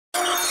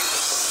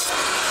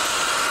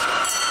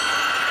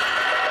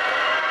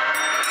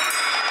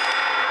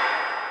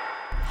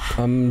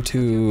come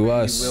to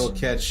us. We will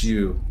catch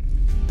you.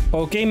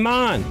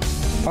 Pokemon,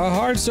 a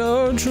heart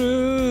so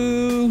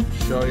true.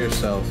 Show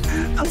yourself.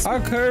 Our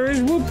courage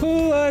will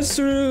pull us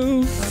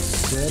through.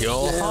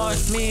 You'll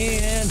haunt me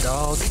and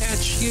I'll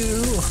catch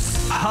you.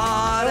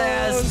 Hot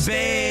ass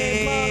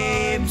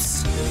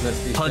babes.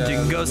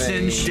 Hunting ghosts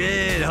and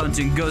shit.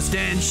 Hunting ghosts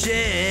and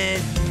shit.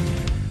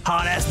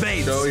 Hot ass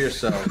babes. Show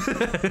yourself.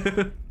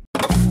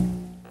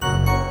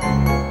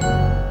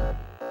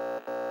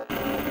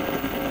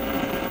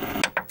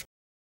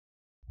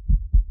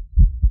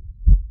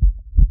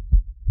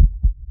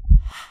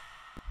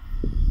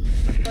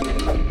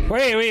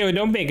 Wait,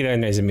 don't make that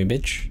noise at me,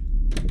 bitch.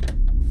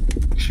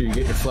 Make sure you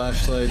get your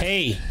flashlight.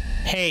 Hey.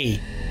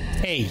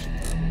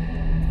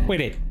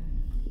 Wait it.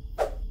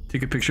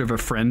 Take a picture of a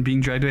friend being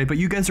dragged away, but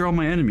you guys are all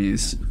my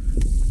enemies.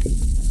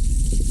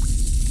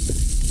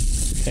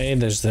 Hey,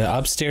 there's the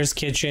upstairs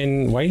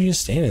kitchen. Why are you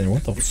just standing there?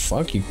 What the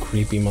fuck, you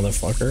creepy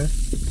motherfucker?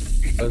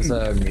 I was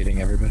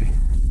meeting everybody.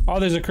 Oh,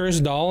 there's a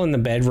cursed doll in the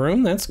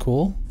bedroom. That's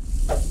cool.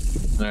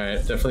 Alright,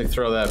 definitely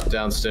throw that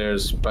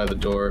downstairs by the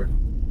door.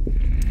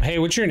 Hey,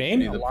 what's your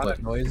name? A lot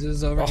of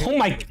noises over here. Oh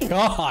my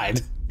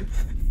god.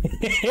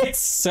 It's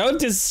so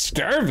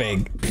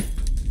disturbing.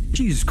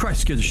 Jesus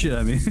Christ, scared the shit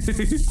out of me.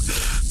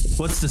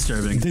 What's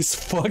disturbing? This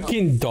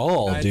fucking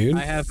doll, dude.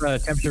 I have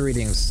temperature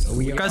readings.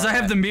 Guys, I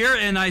have the mirror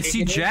and I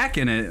see Jack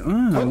in it.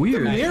 Oh,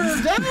 weird. The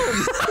mirror's down!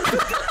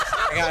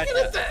 I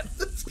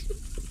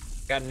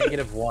got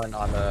 -1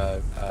 on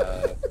the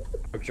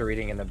temperature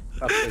reading in the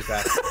upstairs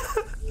back.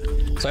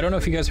 So I don't know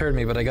if you guys heard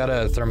me, but I got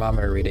a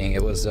thermometer reading.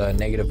 It was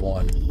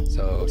 -1.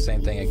 So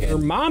same thing again. For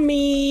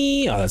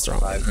mommy. Oh, that's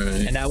wrong.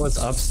 And that was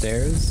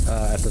upstairs,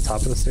 at the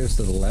top of the stairs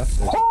to the left.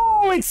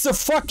 Oh, it's a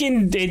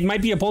fucking. It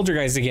might be a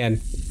poltergeist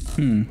again.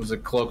 Was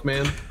it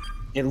Cloakman?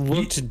 It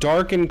looked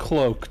dark and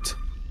cloaked.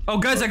 Oh,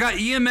 guys, I got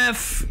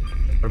EMF.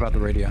 What about the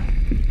radio?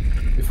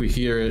 If we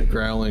hear it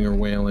growling or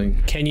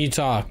wailing. Can you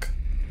talk?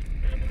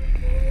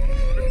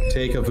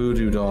 Take a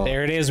voodoo doll.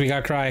 There it is. We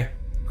got cry.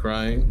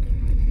 Crying.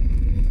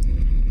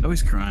 Oh,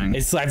 he's crying.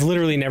 I've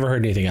literally never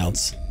heard anything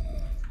else.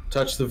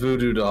 Touch the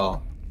voodoo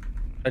doll.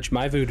 Touch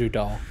my voodoo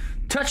doll.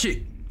 Touch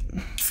it.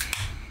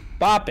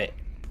 Bop it.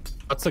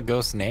 What's the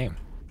ghost's name?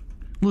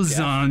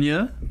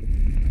 Lasagna.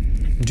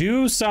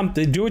 Do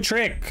something. Do a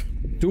trick.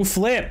 Do a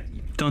flip.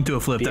 Don't do a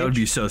flip. Bitch. That would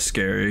be so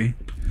scary.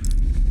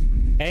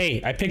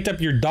 Hey, I picked up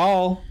your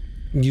doll.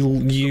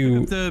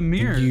 You. The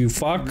mirror. You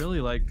fuck.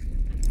 Really like.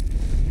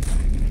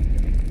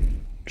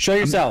 Show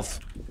yourself.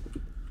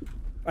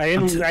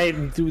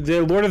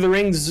 The Lord of the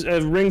Rings,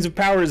 Rings of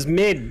Power is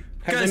mid.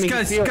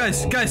 Guys.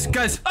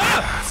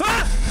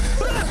 Ah!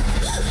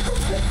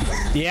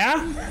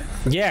 Yeah?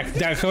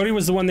 Yeah, Cody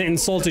was the one that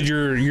insulted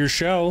your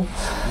show.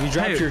 You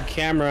dropped your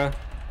camera.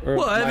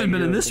 Well, I haven't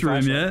been in this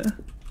room yet.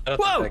 I don't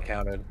think that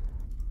counted.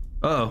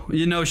 Oh,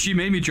 you know, she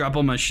made me drop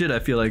all my shit, I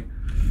feel like.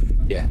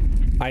 Yeah.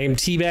 I am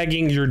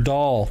teabagging your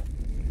doll.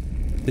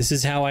 This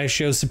is how I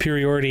show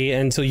superiority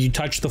until you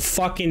touch the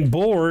fucking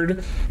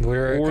board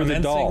or the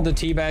doll. The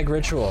teabag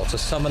ritual to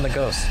summon the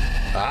ghost.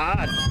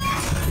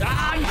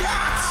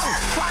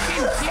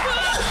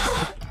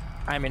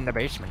 I'm in the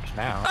basement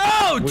now.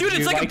 Oh, dude, Would it's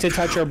you like to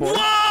touch our board?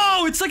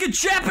 Whoa, it's like a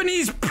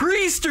Japanese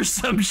priest or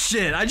some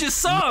shit. I just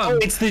saw him.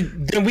 Oh,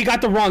 then we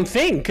got the wrong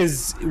thing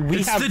because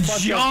It's the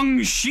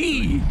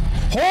Jiangxi.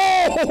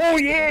 Oh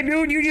yeah,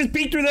 dude! You just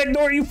peeked through that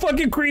door, you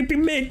fucking creepy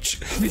bitch.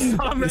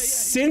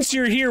 Since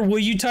you're here, will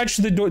you touch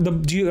the door?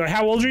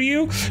 How old are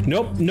you?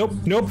 Nope.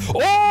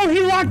 Oh,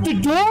 he locked the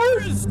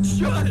door.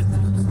 Shut.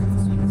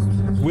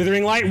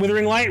 Withering light.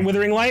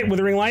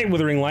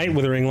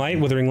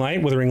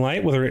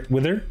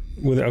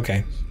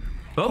 Okay.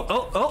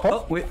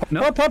 Oh, wait.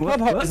 No. Up.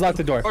 He's locked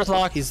the door. Door's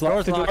locked. He's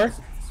locked the door.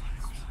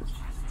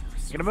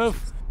 Gonna move.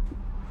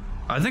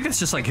 I think it's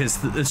just like it's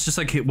just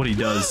like what he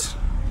does.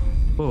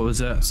 What was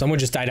that? Someone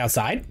just died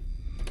outside?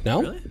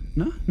 No? Really?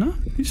 No,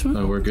 he's fine.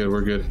 No, we're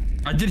good.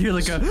 I did hear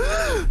like a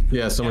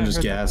Yeah, someone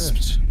just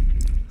gasped.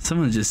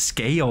 someone just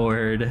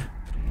scared.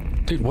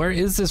 Dude, where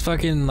is this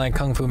fucking like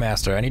kung fu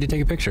master? I need to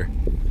take a picture.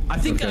 I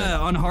think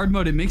on hard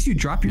mode it makes you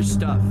drop your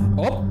stuff.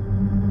 Oh.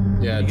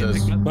 Yeah, it does.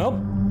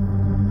 Well.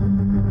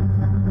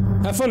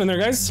 Have fun in there,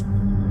 guys.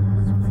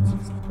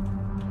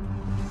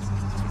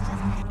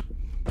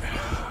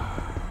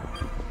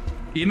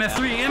 EMF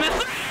 3.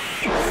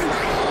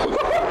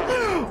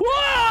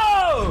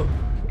 Whoa!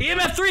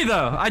 EMF 3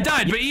 though. I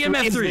died, but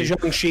EMF 3.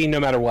 Jiangxi no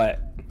matter what.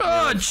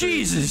 Oh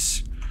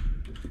Jesus!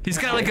 He's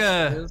got like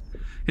a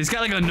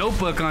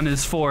notebook on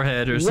his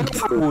forehead or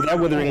something. Ooh, that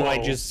withering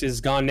light just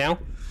is gone now.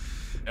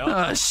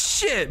 Oh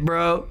shit,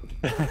 bro.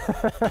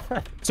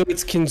 So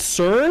it's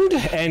concerned,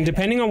 and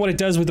depending on what it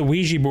does with the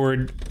Ouija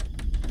board.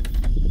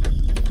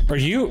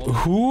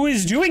 Who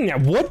is doing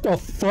that? What the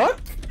fuck?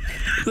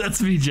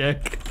 That's me,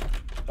 Jack.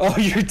 Oh,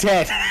 you're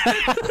dead.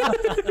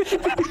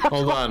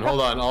 Hold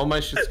on. All my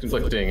shit's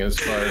conflicting as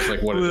far as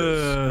like what it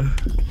is.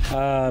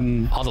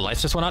 All the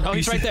lights just went on. Oh,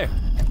 he's right there.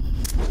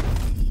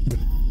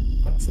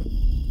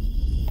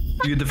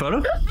 You get the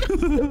photo?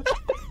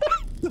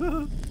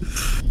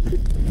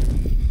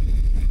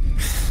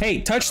 Hey,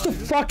 touch the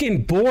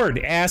fucking board,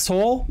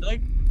 asshole.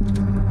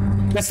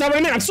 That's not what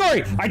I meant. I'm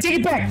sorry. I take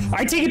it back.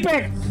 I take it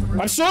back.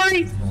 I'm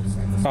sorry.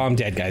 Oh, I'm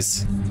dead,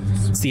 guys.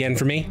 It's the end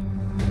for me.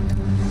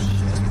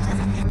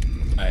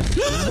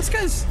 This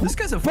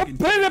guy's a fucking.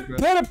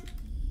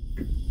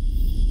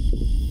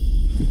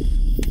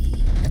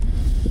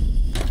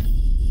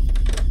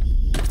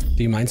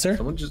 Do you mind, sir?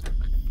 Someone just.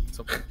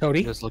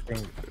 Cody, Just looking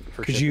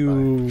for could shit to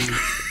you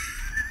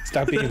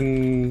stop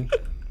being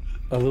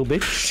a little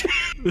bitch?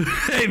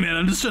 Hey man,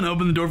 I'm just trying to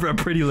open the door for a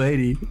pretty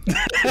lady.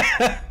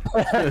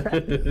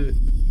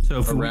 So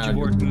if the Ouija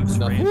board moves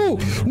nothing. Ooh,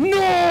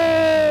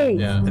 no!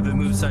 Yeah. If it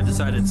moves side to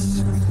side,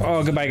 it's.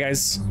 Oh, goodbye,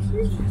 guys.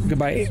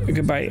 Goodbye.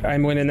 Goodbye. I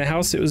went in the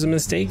house. It was a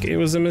mistake. It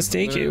was a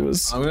mistake. It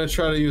was. I'm gonna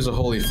try to use a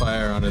holy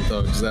fire on it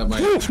though, because that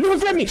might. Oh, no,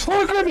 grab me!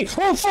 Oh, grab me!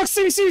 Oh, fuck!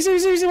 See!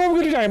 I'm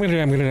gonna die! I'm gonna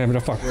die! I'm gonna die! I'm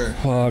gonna fuck.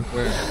 Fuck.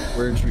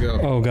 Where'd you go?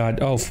 Oh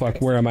god. Oh fuck.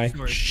 Where am I?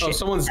 Oh,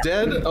 someone's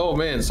dead? Oh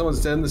man,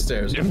 someone's dead in the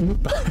stairs.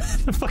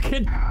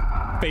 fucking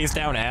face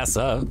down, ass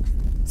up.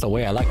 That's the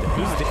way I like it.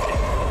 Who's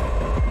dead?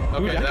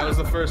 Okay, that was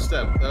the first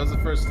step. That was the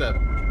first step.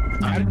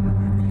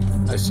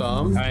 I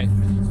saw him. Alright.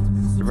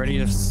 You ready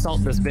to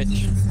assault this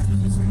bitch?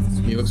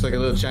 He looks like a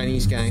little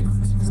Chinese guy.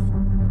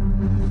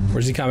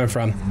 Where's he coming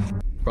from?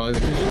 Probably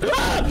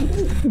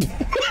the kitchen.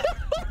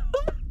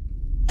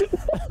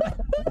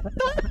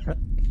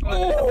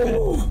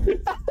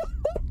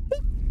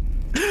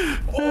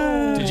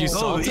 Did you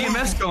saw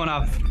EMS going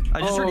off.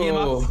 I just heard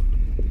EMS.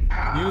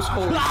 Use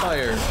holy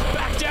fire.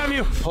 Back down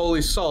you!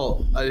 Holy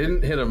salt. I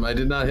didn't hit him. I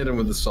did not hit him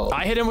with the salt.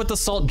 I hit him with the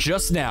salt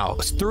just now.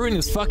 Threw it in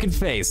his fucking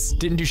face.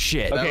 Didn't do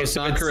shit. That was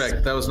not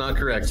correct. That was not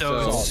correct.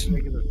 So,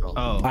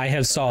 Oh. I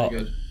have salt.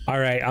 Good. All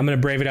right, I'm gonna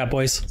brave it up,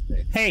 boys.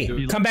 Hey,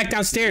 come back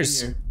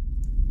downstairs.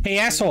 Hey,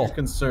 asshole.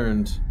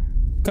 Concerned.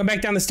 Come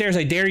back down the stairs.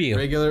 I dare you.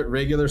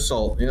 Regular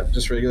salt. Yep,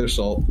 just regular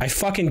salt. I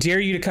fucking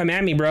dare you to come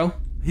at me, bro.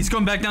 He's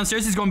going back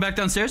downstairs. He's going back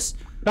downstairs.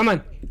 Come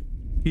on.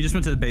 He just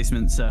went to the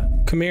basement, so.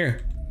 Come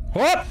here.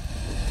 Whoop!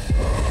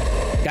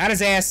 Got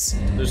his ass.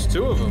 There's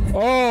two of them.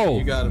 Oh!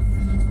 You got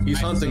him.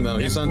 He's hunting though.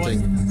 He's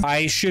hunting.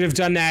 I should have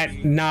done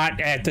that not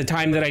at the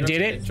time that I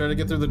did it. Try to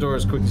get through the door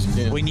as quick as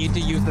you can. We need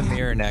to use the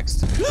mirror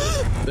next.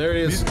 There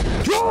he is.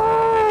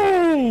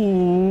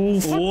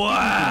 Oh!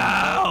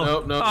 Wow!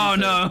 Nope, nope. Oh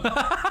no!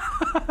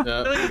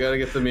 Yeah, you gotta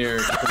get the mirror.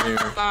 Get the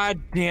mirror. God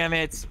damn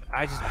it.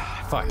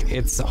 Fuck.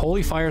 It's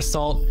holy fire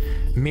salt,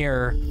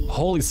 mirror,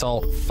 holy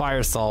salt,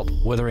 fire salt,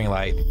 withering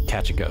light,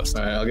 catch a ghost.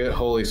 Alright, I'll get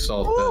holy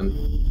salt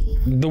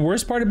then. The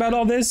worst part about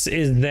all this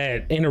is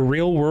that in a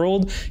real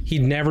world,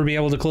 he'd never be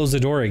able to close the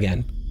door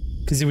again.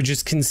 Because it would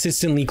just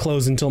consistently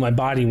close until my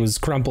body was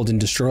crumpled and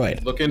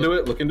destroyed. Look into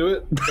it. Look into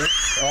it. Okay.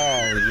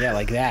 Oh, yeah,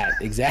 like that.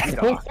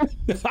 Exactly.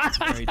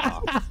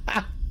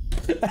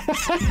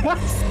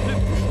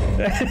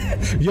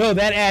 Yo,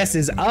 that ass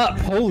is up.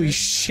 Holy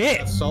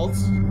shit. Salt.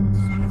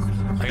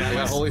 I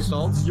got holy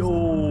salt.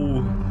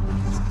 Yo,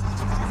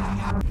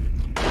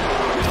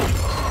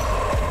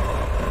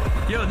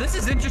 this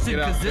is interesting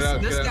because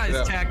this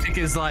guy's tactic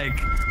is like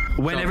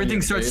when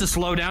everything starts to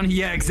slow down.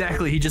 Yeah,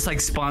 exactly. He just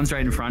like spawns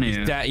right in front of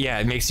you. Yeah,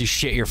 it makes you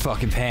shit your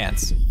fucking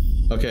pants.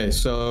 Okay,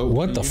 so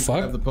What the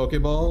fuck? Have the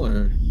Pokeball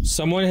or?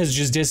 Someone has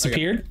just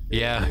disappeared?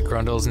 Yeah,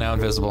 Grundle's now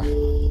invisible.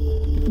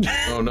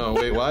 Oh no!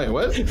 Wait, why?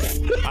 What?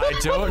 I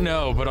don't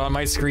know, but on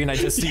my screen I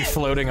just see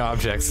floating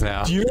objects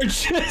now. You're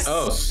just...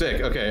 Oh,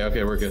 sick.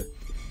 Okay, we're good.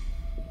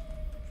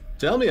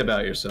 Tell me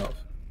about yourself.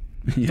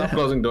 Stop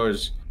closing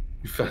doors,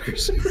 you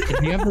fuckers.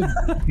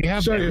 You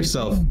have Show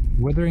yourself.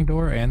 withering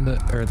door and the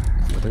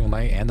withering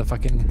light and the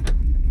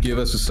fucking Give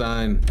us a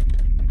sign.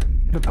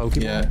 the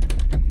Pokeball. Yeah.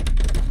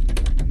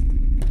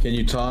 Can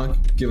you talk?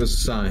 Give us a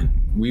sign.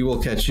 We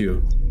will catch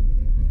you.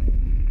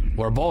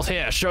 We're both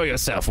here. Show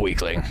yourself,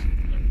 weakling.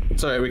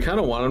 Sorry, we kind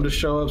of want him to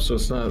show up, so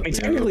it's not.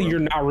 Technically, you're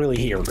not really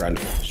here,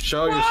 Grundle.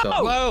 Show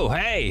yourself. Whoa,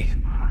 hey!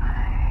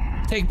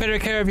 Take better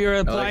care of your I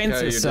like how your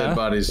appliances, dead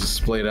body's just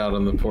splayed out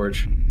on the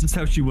porch. Just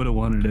how she would have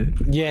wanted it.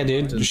 Yeah,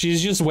 dude.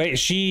 She's just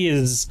she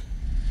is...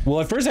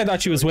 Well, at first I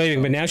thought she was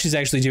waving, but now she's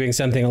actually doing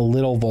something a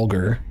little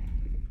vulgar.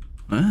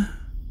 Huh?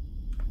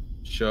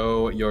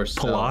 Show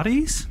yourself.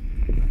 Pilates?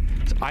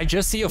 I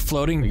just see a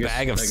floating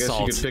bag of I guess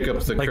salt. you could pick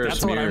up the like cursed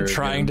that's what I'm mirror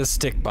trying again. to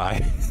stick by,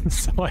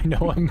 so I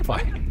know I'm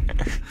fine.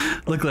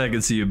 Luckily, I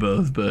can see you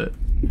both, but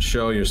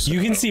Show yourself.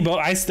 You can see both.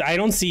 I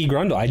don't see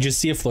Grundle. I just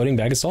see a floating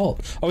bag of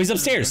salt. Oh, he's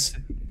upstairs.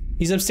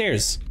 He's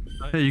upstairs.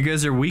 hey, you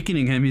guys are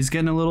weakening him. He's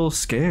getting a little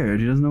scared.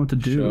 He doesn't know what to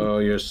do. Show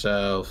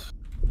yourself.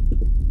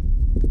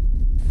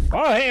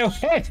 Oh,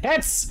 hey,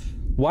 that's...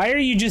 Why are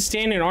you just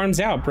standing arms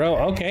out, bro?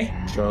 Okay.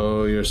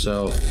 Show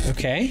yourself.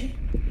 Okay.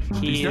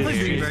 He's definitely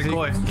being very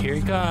coy. Here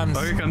he comes.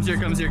 Oh, here he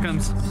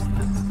comes.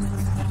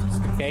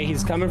 Okay,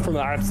 he's coming from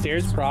the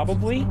upstairs,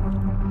 probably.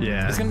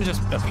 Yeah. He's gonna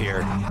just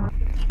appear.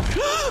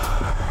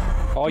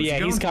 Oh,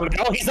 yeah, he's coming.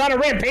 Oh, he's on a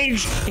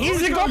rampage.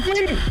 He's a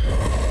goblin.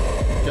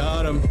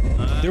 Got him.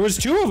 There was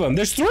two of them.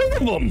 There's three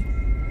of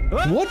them.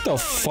 What the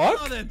fuck?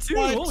 Oh, that too.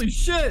 Holy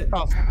shit.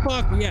 Oh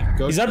fuck yeah!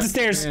 Go He's up check the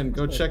stairs. van.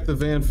 Go check the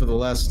van for the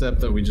last step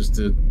that we just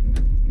did.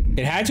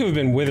 It had to have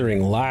been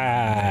withering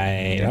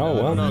light. Oh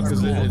well. No,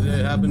 because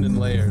it happened in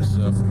layers.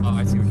 So. Oh,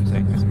 I see what you're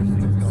saying. I see what you're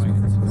saying.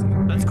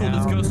 Going. That's cool.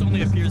 This ghost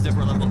only appears if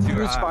we're level 2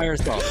 or Use fire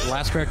spell.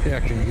 Last correct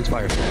action. Use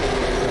fire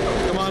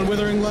spell. Come on,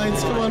 withering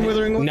lights. Come on,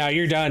 withering lights. Now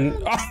you're done.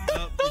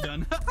 Oh, we're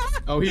done.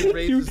 Oh, he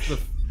raises the.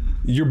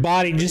 Your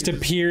body just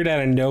appeared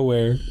out of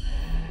nowhere.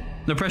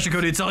 No pressure,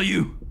 Cody. It's all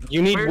you.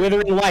 You need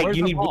withering light. You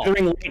the need ball?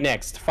 withering light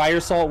next. Fire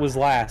salt was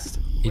last.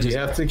 You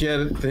have to get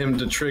him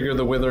to trigger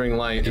the withering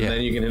light, and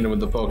then you can hit him with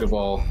the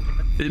Pokeball.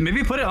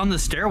 Maybe put it on the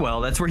stairwell.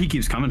 That's where he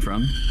keeps coming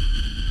from.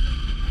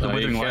 The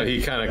withering light.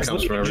 He kind of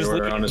comes from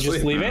everywhere, honestly.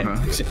 Just leave it.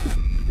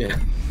 Yeah.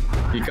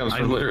 He comes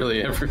from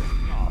literally every.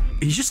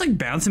 He's just like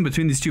bouncing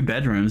between these 2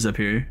 bedrooms up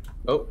here.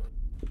 Oh,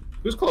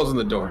 who's closing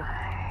the door?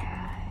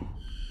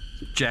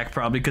 Jack,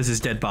 probably because his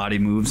dead body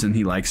moves and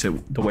he likes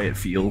it the way it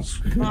feels.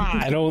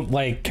 I don't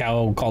like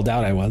how called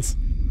out I was.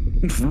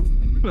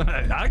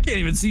 I can't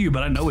even see you,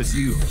 but I know it's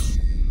you.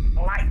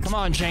 Come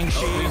on, Shang-Chi.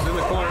 Oh, he's in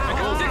the corner.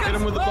 Oh, hit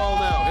him with the ball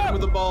now. Hit him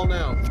with the ball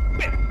now.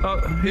 Oh,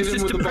 he's him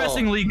just with the ball.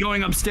 depressingly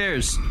going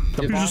upstairs.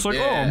 He's just like,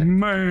 Yeah. oh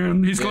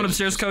man. He's going Yeah,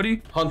 upstairs,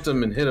 Cody. Hunt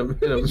him and hit him.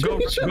 Hit him.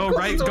 Go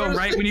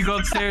right when you go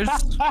upstairs.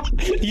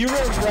 You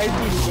went right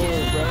through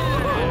the door,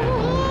 bro.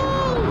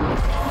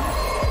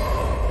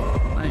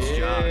 Nice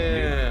job.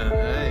 Yeah,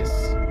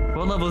 nice.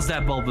 What level is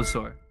that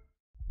Bulbasaur?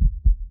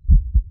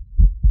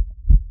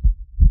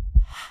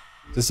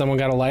 Does someone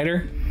got a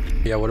lighter?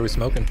 Yeah, what are we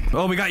smoking?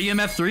 Oh, we got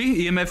EMF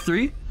 3. EMF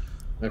 3.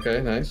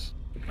 Okay, nice.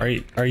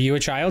 Are you a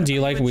child? Do you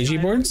like Ouija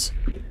boards?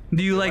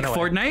 Do you like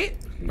Fortnite?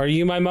 Are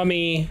you my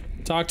mummy?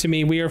 Talk to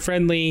me. We are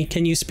friendly.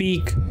 Can you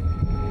speak?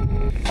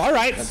 All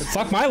right.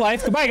 Fuck my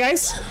life. Goodbye,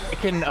 guys. I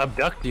can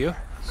abduct you.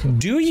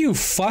 Do you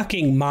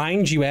fucking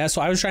mind, you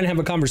asshole? I was trying to have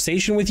a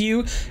conversation with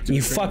you. And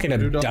you fucking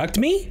abduct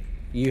me?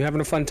 You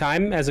having a fun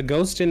time as a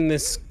ghost in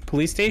this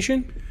police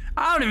station?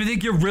 I don't even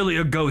think you're really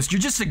a ghost.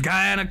 You're just a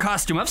guy in a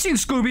costume. I've seen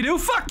Scooby-Doo.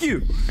 Fuck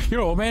you.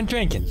 You're old man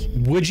Jenkins.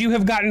 Would you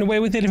have gotten away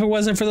with it if it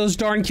wasn't for those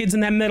darn kids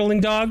and that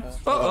meddling dog?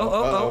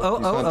 Oh,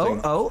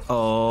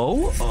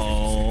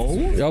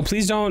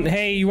 please don't.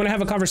 Hey, you want to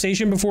have a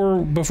conversation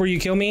before you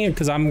kill me?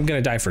 Because I'm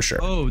gonna die for sure.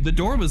 Oh, the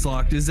door was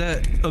locked. Is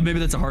that? Oh, maybe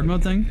that's a hard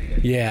mode thing.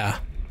 Yeah.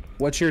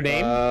 What's your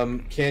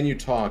name? Can you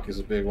talk is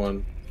a big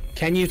one.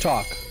 Can you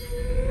talk?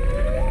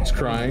 It's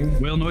crying.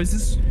 Whale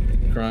noises.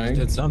 Crying.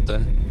 Did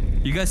something.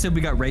 You guys said we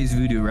got raised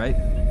voodoo, right?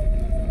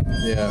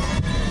 Yeah.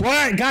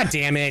 What? God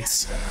damn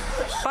it.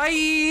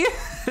 Bye.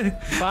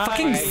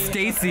 Fucking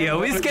Stacy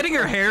always getting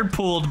her hair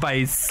pulled by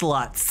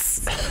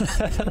sluts.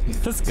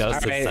 This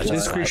ghost Alright, is such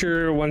this a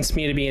creature wants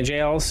me to be in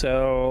jail,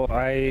 so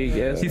I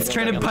guess. He's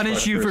trying to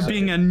punish you for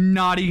being a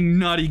naughty,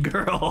 naughty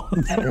girl.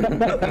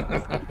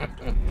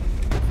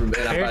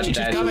 She's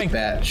coming.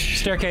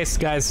 Staircase,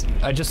 guys.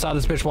 I just saw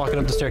this bitch walking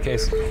up the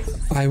staircase.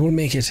 I will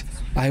make it.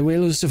 I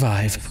will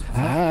survive.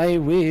 I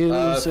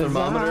will survive.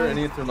 Thermometer?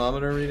 Any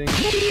thermometer reading?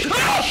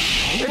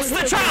 It's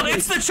the child!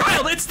 It's the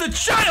child! It's the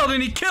child!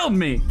 And he killed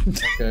me!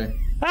 Okay.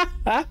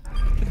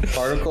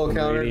 Particle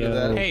counter to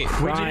that. Hey,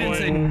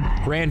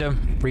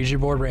 random. Ouija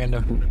board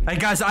random. Hey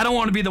guys, I don't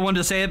want to be the one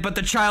to say it, but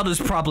the child is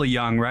probably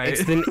young, right?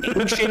 It's an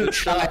ancient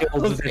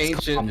child.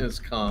 Ancient is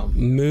calm.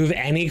 Move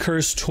any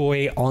cursed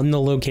toy on the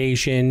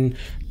location.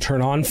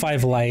 Turn on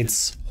 5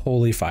 lights.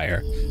 Holy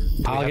fire.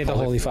 I'll get the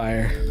holy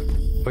fire.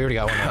 We already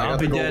got one. I got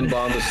the golden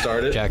bomb to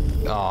start it. Jack.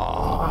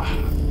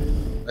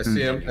 Aww. I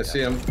see him. I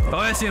see him. Oh,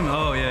 I see him.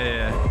 Oh,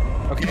 yeah.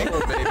 Okay. Oh,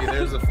 baby,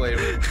 there's the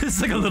flavor.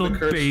 It's like a little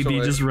baby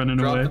toy. just running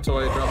drop away. The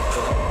toy, drop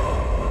the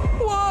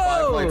toy.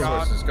 Whoa! 5 light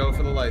sources. Go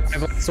for the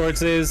lights.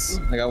 Sources.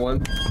 I got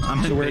one.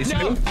 I'm in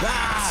basement. The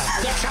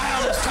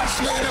child has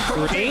touched me in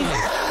a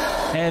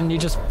 3. And you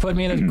just put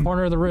me in a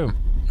corner of the room.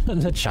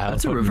 The child.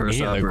 That's a reverse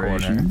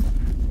operation.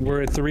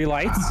 We're at 3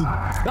 lights.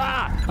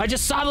 I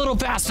just saw the little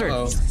bastard.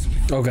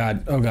 Oh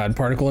god. Oh god.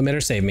 Particle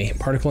emitter, save me.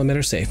 Particle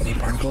emitter, save me.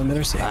 Particle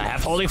emitter, save me. I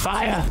have holy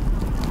fire.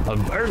 I'll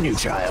burn you,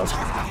 child.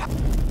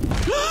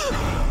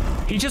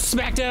 He just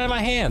smacked it out of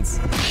my hands.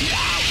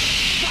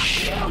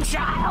 Fuck you,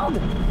 child.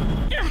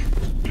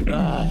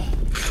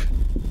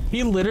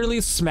 He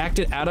literally smacked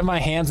it out of my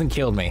hands and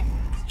killed me.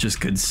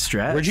 Just good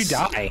strats. Where'd you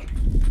die?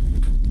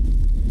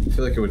 I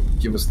feel like it would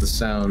give us the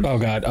sound. Oh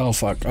god. Oh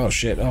fuck. Oh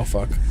shit. Oh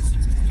fuck.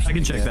 I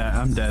can check that.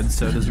 I'm dead,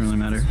 so it doesn't really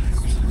matter.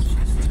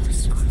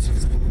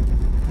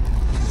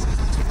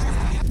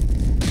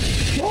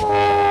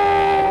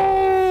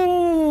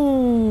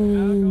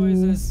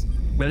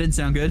 That didn't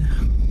sound good.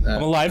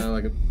 I'm alive.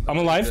 I'm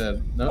alive.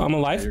 No, I'm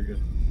alive. You're good.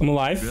 I'm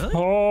alive. Really?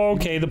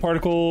 Okay, the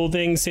particle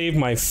thing saved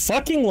my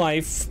fucking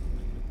life.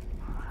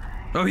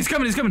 Oh, he's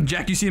coming. He's coming.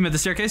 Jack, you see him at the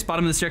staircase?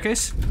 Bottom of the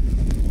staircase?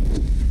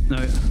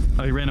 No.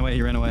 Oh, he ran away.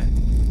 He ran away.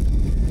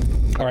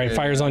 All right,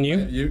 fire's on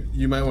you.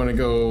 You might want to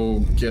go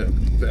get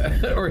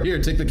that. Or here,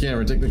 take the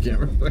camera. Take the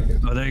camera.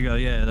 Oh, there you go.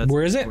 Yeah, that's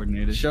Where is it?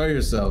 coordinated. Show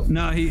yourself.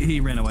 No,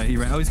 he ran away. He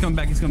ran. Oh, he's coming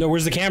back. He's coming. No,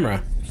 where's the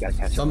camera?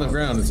 It's on the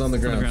ground. It's on the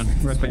on the ground.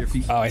 ground, right by your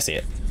feet. Oh, I see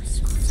it.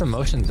 It's a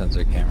motion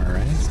sensor camera,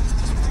 right?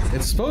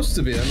 It's supposed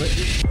to be. We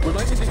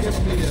might need to get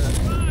the.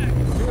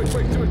 Do it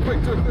quick. Do it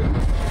quick. Do it quick.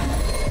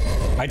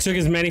 I took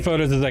as many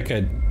photos as I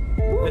could.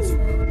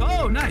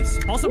 Oh,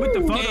 nice. Also with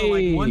the photo,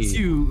 like once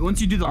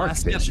you do the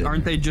last step,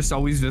 aren't they just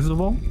always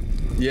visible?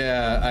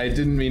 Yeah, I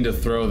didn't mean to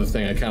throw the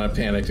thing. I kind of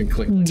panicked and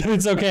clicked.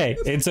 It's okay.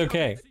 It's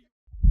okay.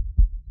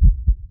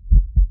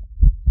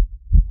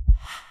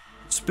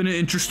 It's been an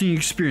interesting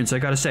experience, I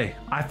gotta say.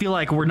 I feel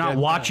like we're not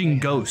watching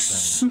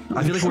ghosts.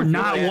 I feel like we're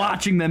not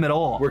watching them at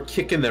all. We're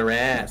kicking their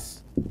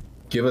ass.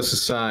 Give us a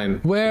sign.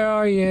 Where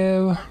are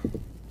you?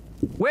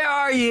 Where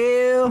are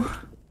you?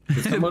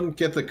 Did someone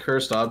get the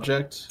cursed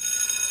object?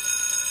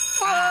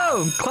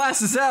 Oh,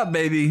 class is out,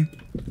 baby.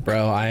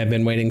 Bro, I have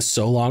been waiting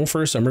so long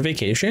for summer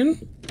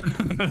vacation.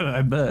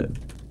 I bet.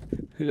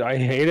 I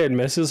hate it,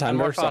 Mrs.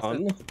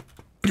 Henderson.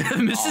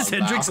 Mrs.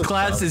 Hendricks'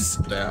 class is...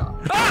 Yeah.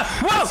 Ah!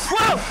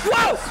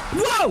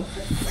 Whoa!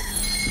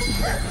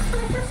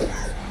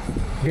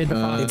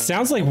 It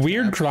sounds like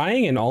weird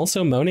crying and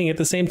also moaning at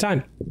the same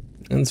time.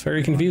 And it's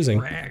very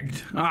confusing.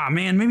 Ah,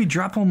 man, maybe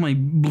drop on my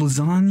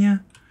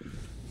lasagna.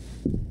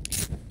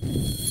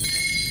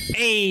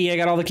 Hey, I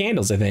got all the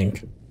candles, I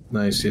think.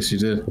 Nice, yes you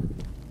did.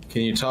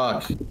 Can you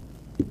talk?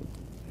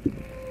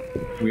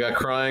 We got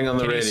crying on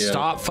the radio.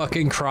 Stop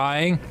fucking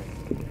crying.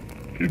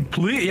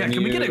 Please, yeah,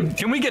 can we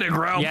get a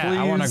growl, please?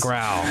 Yeah, I want to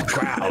growl.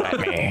 Growl at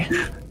me.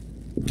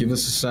 Give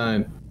us a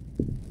sign.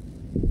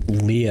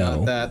 Leo.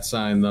 Not that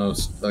sign though,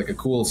 like a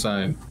cool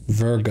sign.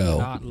 Virgo.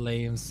 Not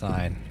lame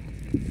sign.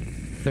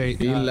 Be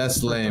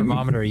less lame.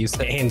 Thermometer, you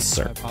said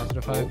Answer.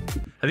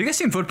 +5. Have you guys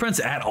seen footprints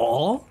at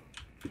all?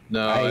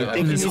 No, I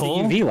think you need the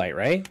UV light,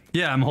 right?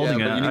 Yeah, I'm holding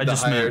but you it. need I the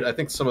just higher, meant... I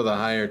think some of the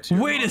higher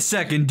tier. Wait a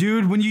second,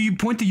 dude. When you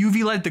point the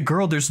UV light at the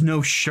girl, there's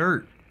no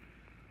shirt.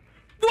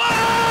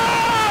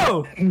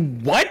 Whoa!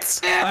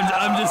 What?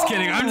 I'm just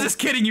kidding. I'm just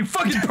kidding, you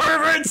fucking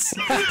perverts!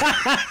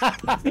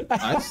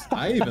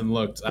 I even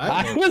looked.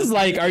 I was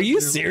like, are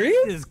you serious?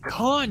 This is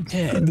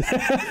content.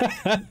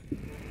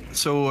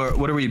 So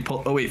what are we?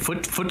 Oh wait,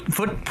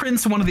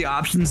 footprints. One of the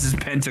options is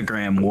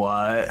pentagram.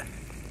 What?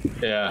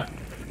 Yeah.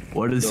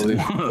 What is?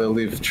 They'll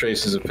leave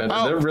traces of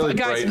pentagram. They're really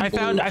guys, bright.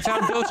 I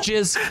found ghost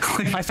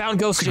jizz. I found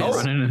ghost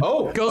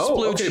jizz. Ghost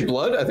splooge. Okay,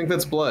 blood. I think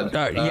that's blood.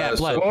 Yeah,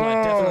 blood. So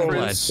Definitely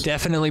blood.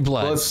 Definitely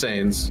blood. blood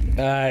stains.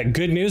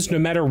 Good news, no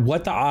matter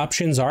what the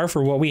options are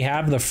for what we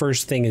have, the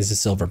first thing is a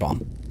silver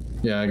bomb.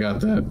 Yeah, I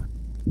got that.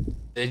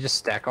 They just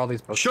stack all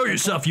these books. Show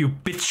yourself, you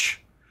bitch!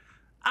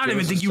 I don't Give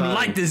even us think a you sign.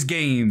 like this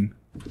game.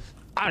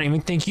 I don't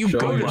even think you Show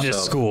go to this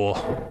yourself.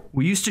 school.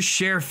 We used to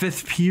share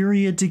 5th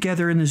period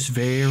together in this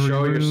very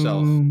Show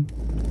yourself. room.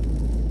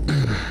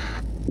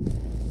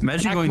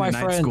 Imagine Act going my to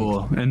night friend.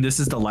 school and this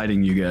is the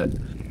lighting you get.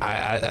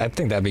 I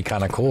think that'd be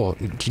kind of cool.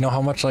 Do you know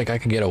how much like I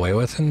could get away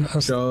with?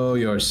 Show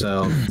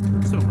yourself.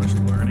 So much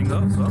learning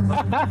though.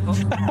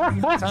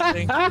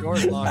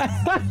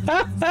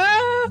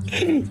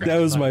 That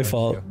was my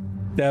fault.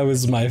 That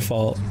was my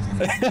fault.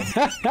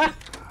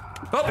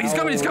 Oh, he's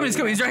coming! He's coming! He's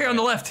coming! He's right here on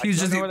the left. He's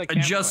just. I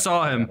just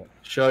saw him.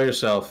 Show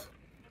yourself.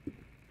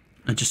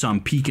 I just saw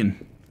him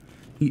peeking.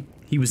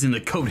 He was in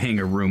the coat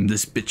hanger room.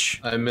 This bitch.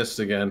 I missed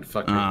again.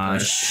 Fuck me.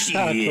 Shit.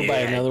 Go buy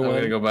another I'm one.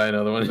 gonna go buy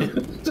another one.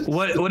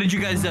 What did you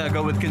guys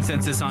go with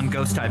consensus on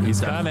ghost type?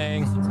 He's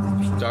Coming.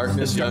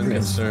 Darkness, young,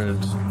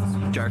 concerned.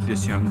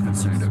 Darkness, young,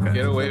 concerned. Okay.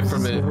 Get away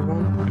from it.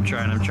 I'm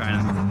trying.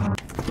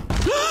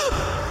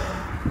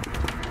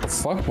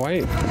 Fuck,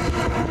 white.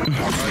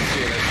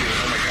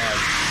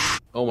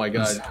 Oh my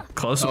god.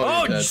 Close. Oh, Oh,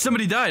 you're dead.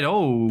 somebody died.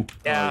 Oh.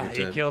 Yeah, you're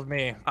he dead. killed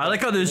me. I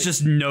like how there's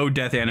just no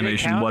death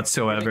animation count?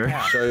 whatsoever.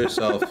 Show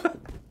yourself.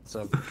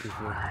 So,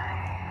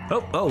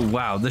 Oh,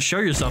 wow. The show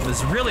yourself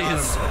is really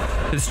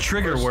his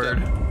trigger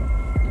word.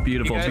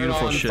 Beautiful, You guys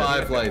beautiful on shit.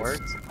 5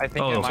 lights. I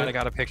think I might have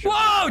got a picture.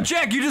 Whoa,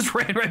 Jack, you just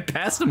ran right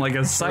past him like a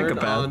Turn on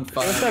psychopath.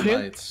 5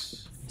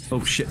 lights.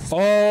 Oh, shit.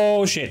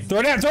 Oh shit! Throw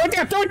it down! Throw it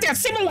down! Throw it down!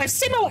 Save my life!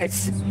 Save my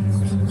life!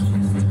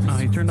 Oh,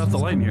 he turned off the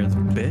light in here,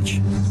 bitch.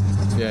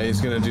 Yeah,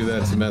 he's gonna do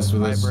that to mess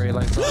with us. Library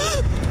lights on.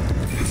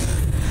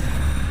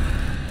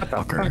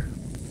 Fucker.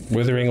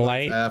 Withering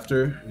light.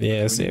 After.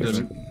 Yeah,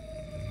 saved.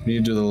 You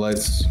do the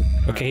lights.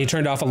 Okay, he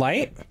turned off a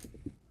light.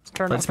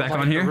 Let's back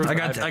on here. I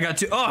got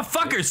two. Oh,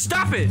 fucker,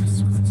 stop it!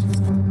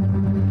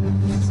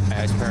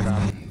 I turned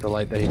on the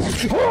light that he.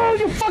 Oh,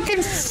 you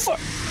fucking fuck!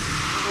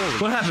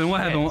 What happened?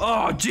 What happened?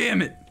 Oh,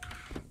 damn it!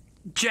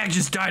 Jack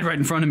just died right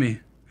in front of me.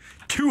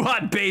 2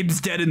 hot babes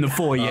dead in the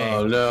foyer.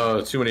 Oh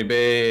no, too many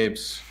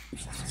babes.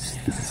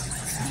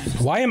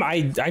 Why am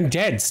I'm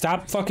dead?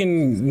 Stop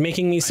fucking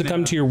making me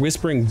succumb to your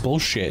whispering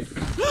bullshit.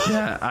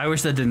 Yeah, I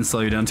wish that didn't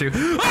slow you down too.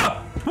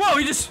 Oh! Whoa,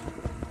 he just...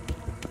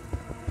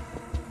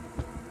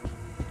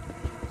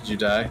 Did you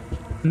die?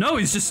 No,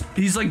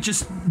 he's like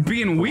just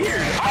being weird.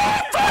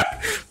 Oh, fuck!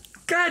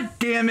 God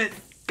damn it.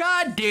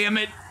 God damn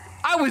it.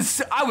 I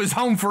was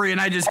home free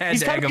and I just had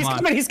to egg him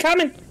on. He's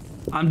coming!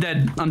 I'm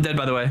dead,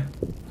 by the way.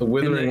 The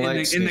withering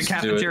light In the needs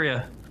to do it.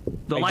 cafeteria.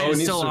 The light Oh, it is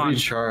needs still to on.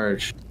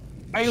 recharge.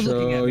 Why are you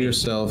looking at Show me?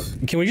 yourself.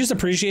 Can we just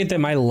appreciate that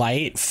my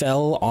light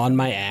fell on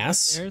my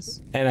ass?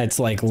 And it's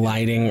like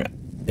lighting.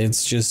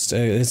 It's just,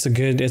 it's a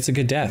good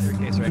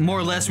death. More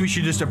or less, we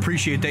should just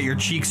appreciate that your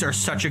cheeks are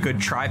such a good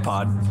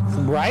tripod.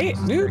 Right?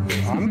 Dude,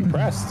 I'm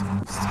impressed.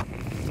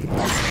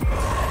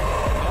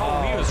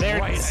 Oh, he was there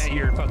it right is. at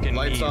your fucking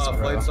Lights knees, off,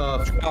 bro. lights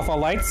off. Off all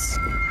lights.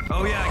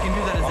 Oh yeah, I can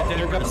do that as a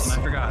dead person.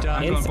 I forgot.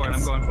 I'm going for it.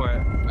 I'm going for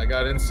it. I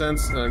got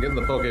incense and I'm getting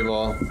the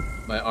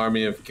Pokeball. My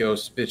army of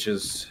ghost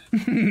bitches.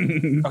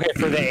 Okay,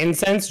 for the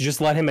incense,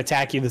 just let him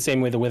attack you the same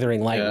way the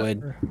withering light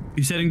would.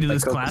 You're heading to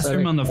this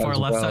classroom on the far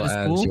left side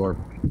of school?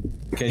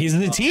 He's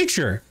the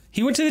teacher.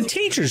 He went to the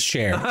teacher's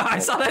chair. I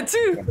saw that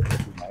too.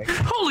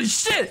 Holy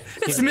shit!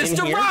 It's In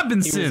Mr. here.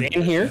 Robinson. He was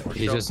in here.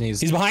 He just needs.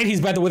 He's behind.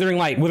 He's by the withering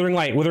light. Withering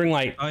light. Withering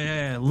light. Oh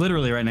yeah,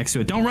 literally right next to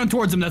it. Don't run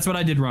towards him. That's what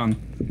I did wrong.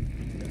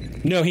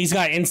 No, he's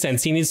got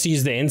incense. He needs to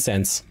use the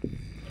incense.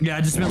 Yeah,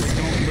 I just meant like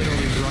don't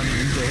literally run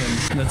into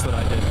him. That's what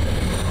I did.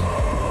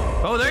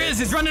 Oh, there he is.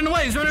 He's running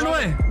away. He's running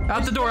away.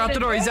 Out the door. Out the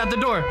door. He's out the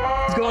door.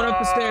 He's going up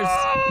the stairs.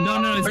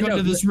 No, he's going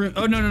to this room.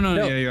 Oh no.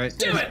 Yeah, you're right.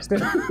 Damn it!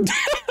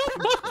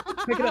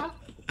 Pick it up.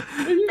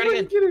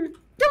 Get him.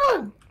 Come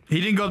on. He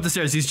didn't go up the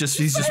stairs. He's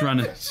just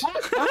running.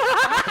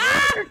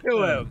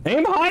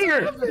 Aim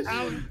higher.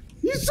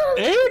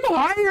 Aim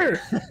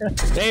higher.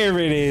 There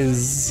it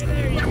is.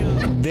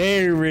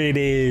 There it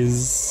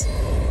is.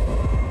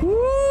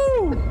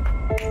 Woo!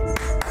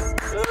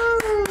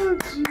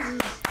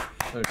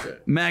 Okay.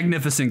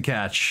 Magnificent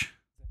catch.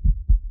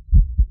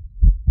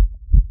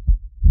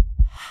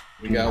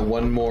 We got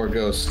one more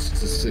ghost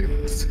to see.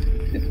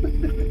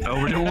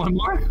 Oh, we're doing one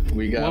more?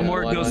 We got One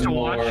more ghost to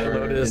watch?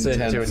 Load this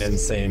into an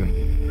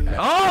insane.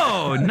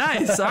 Oh,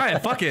 nice. All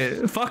right, fuck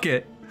it. Fuck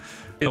it.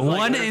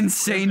 One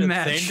insane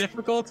match. Insane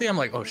difficulty? I'm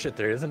like, oh shit,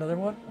 there is another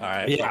one?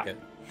 Alright, Yeah. fuck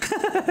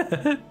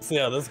it. See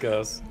how this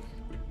goes.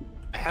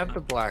 I have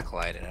the black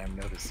light and I'm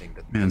noticing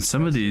that. Man,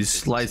 some of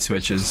these light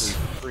switches.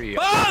 Free.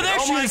 Oh, there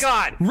she my is!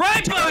 god!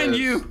 Right behind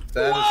you!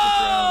 That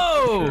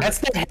Whoa! That's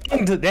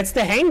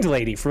the hanged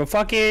lady from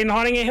fucking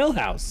Haunting a Hill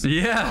House.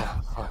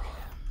 Yeah.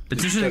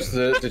 Did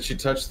she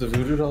touch the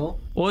voodoo doll?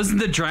 Wasn't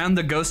the Drown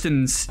the ghost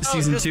in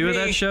season just 2 of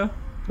that me. show?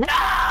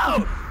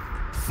 No!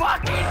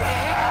 Fucking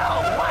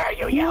hell! Why are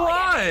you yelling?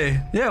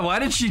 Why? Yeah, why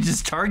did she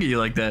just target you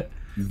like that?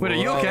 Wait, are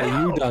you okay?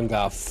 You done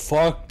got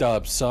fucked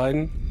up,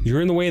 son. You're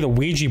in the way of the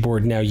Ouija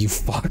board now, you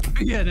fuck.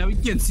 Yeah, now we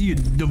can't see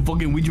the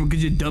fucking Ouija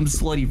because your dumb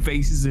slutty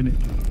faces in it.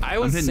 I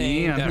was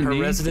saying that her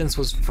residence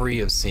was free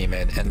of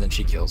semen and then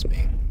she kills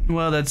me.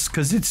 Well, that's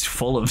because it's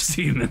full of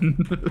semen.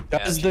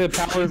 Does the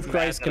power of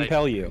Christ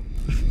compel you?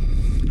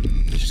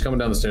 She's coming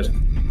down the stairs.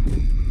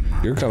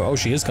 You're coming. Oh,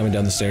 she is coming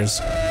down the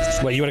stairs.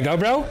 Wait, you wanna go,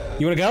 bro?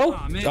 You wanna go?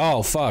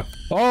 Oh, fuck.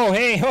 Oh,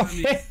 hey. Oh,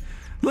 hey.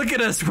 Look at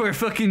us, we're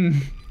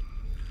fucking...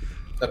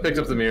 I picked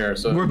up the mirror,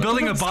 so... We're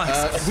building a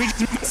box. We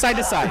just move side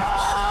to side.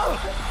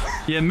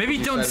 Yeah, maybe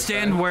don't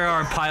stand where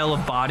our pile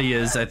of body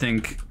is, I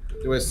think.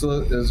 Is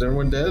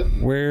everyone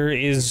dead? Where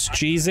is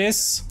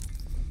Jesus?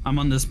 I'm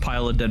on this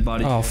pile of dead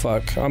bodies. Oh,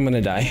 fuck. I'm gonna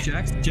die.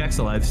 Jack's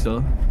alive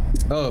still.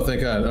 Oh,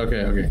 thank God.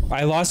 Okay.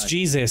 I lost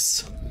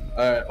Jesus.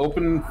 Alright,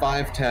 open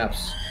 5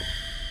 taps.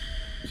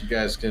 You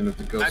guys can with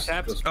the ghost.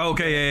 5 taps?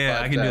 Okay, yeah,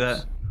 I can do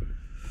that.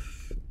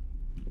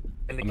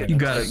 You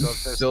got it.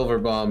 Silver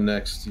bomb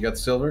next. You got the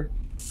silver?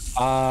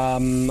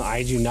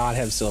 I do not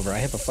have silver. I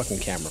have a fucking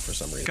camera for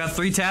some reason. Got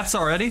 3 taps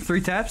already?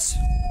 3 taps?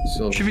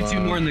 Silver Should be 2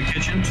 more in the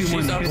kitchen. 2 more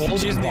in the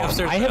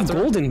kitchen. I have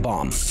golden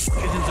bomb. Kitchen's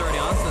already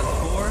on, so that's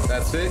 4.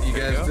 That's it? You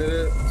guys did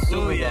it?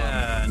 Oh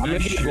yeah, I'm gonna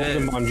nice get a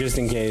golden shit. bomb just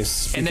in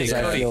case. And then Because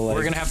I Cody, feel like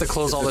we're gonna have to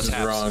close all the This is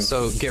wrong. tabs,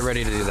 so get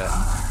ready to do that.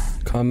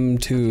 come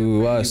to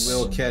We us.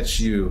 will catch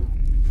you.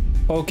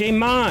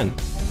 Pokemon,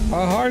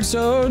 our heart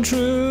so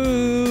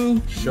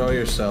true. Show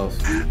yourself.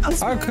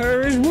 Our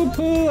courage will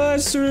pull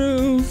us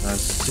through.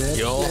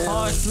 You'll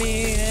haunt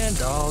me and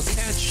I'll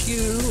catch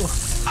you.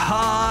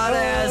 Hot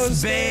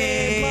ass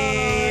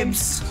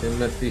babes.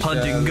 Timothy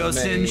Hunting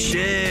ghosts and Chalamet.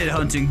 shit.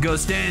 Hunting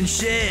ghosts and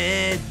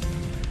shit.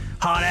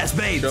 Hot ass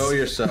babes. Show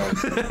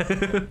yourself.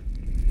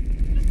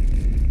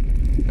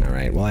 All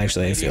right. Well,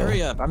 actually, I feel.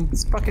 Hurry up! I'm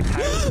fucking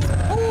tired.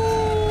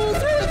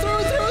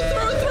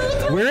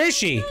 Where is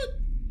she?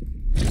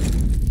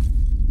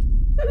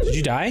 Did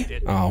you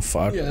die? Oh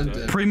fuck. Yeah, I'm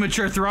dead.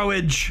 Premature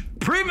throwage.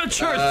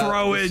 Premature The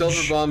throwage.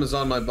 silver bomb is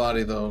on my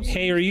body, though.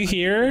 Hey, are you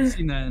here? I've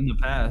seen that in the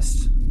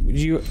past. Would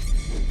you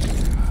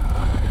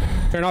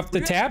turn off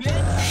the tap?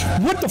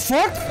 What the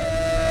fuck?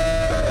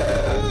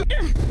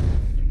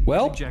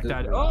 Well, Jack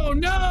died. Oh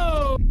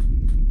no!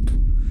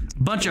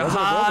 Bunch of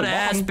hot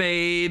ass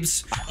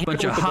babes.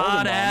 Bunch of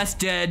hot ass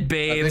dead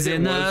babes it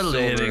in the was silver.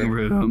 living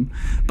room.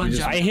 Bunch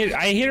of I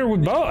hit her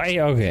with both.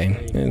 Okay,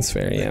 it's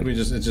fair. Yeah. It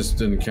just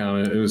didn't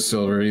count. It was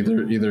silver.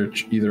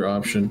 Either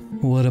option.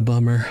 What a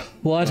bummer.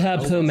 What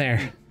happened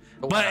there?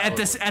 But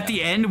at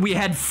the end, we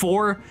had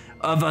 4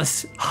 of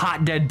us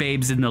hot dead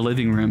babes in the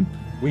living room.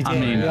 We did. I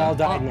mean, we all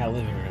died in that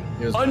living room.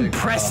 It was a big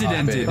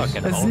unprecedented. pile of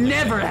hot babes. That's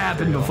never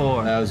happened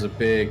before. That was a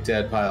big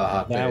dead pile of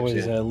hot That babes.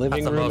 was yeah. a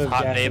living The room most of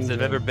hot death babes and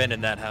that have doom. ever been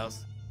in that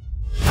house.